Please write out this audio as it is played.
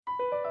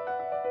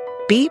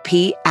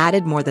BP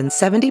added more than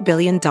 $70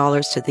 billion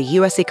to the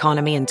U.S.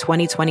 economy in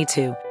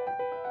 2022.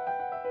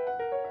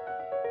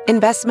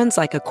 Investments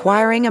like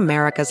acquiring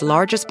America's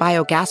largest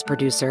biogas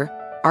producer,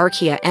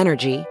 Archaea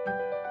Energy,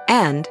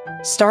 and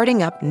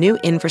starting up new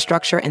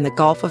infrastructure in the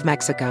Gulf of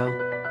Mexico.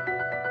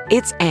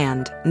 It's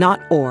and,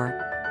 not or.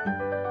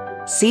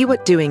 See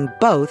what doing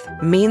both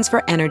means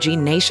for energy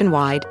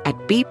nationwide at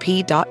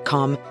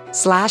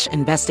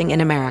bp.com/investing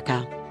in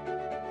America.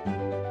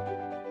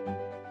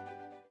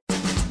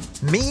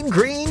 Mean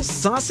Green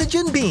Sausage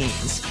and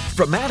Beans.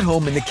 From at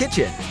home in the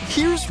kitchen,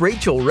 here's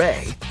Rachel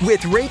Ray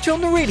with Rachel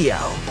on the Radio.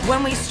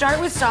 When we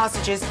start with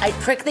sausages, I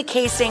prick the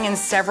casing in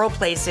several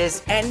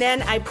places, and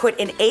then I put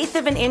 1/8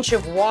 of an inch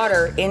of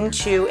water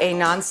into a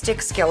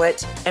nonstick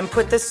skillet and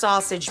put the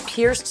sausage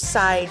pierced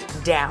side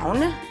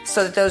down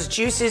so that those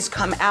juices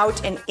come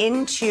out and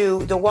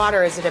into the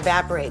water as it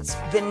evaporates.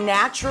 The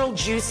natural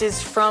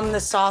juices from the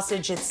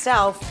sausage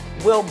itself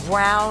will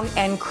brown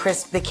and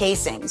crisp the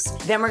casings.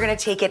 Then we're gonna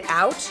take it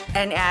out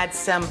and add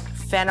some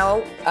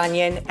fennel,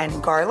 onion,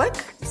 and garlic,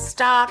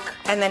 stock,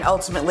 and then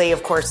ultimately,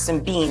 of course, some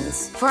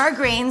beans. For our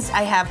grains,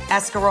 I have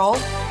escarole.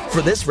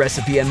 For this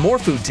recipe and more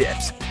food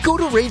tips, go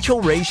to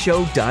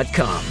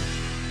RachelRayShow.com.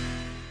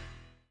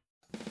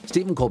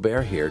 Stephen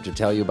Colbert here to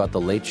tell you about the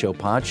Late Show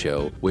Pod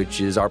Show,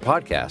 which is our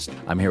podcast.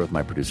 I'm here with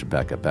my producer,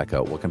 Becca.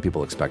 Becca, what can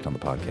people expect on the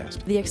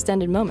podcast? The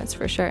extended moments,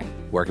 for sure.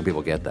 Where can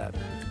people get that?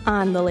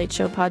 On the Late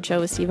Show Pod Show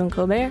with Stephen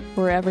Colbert,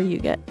 wherever you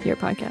get your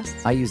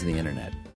podcasts. I use the internet.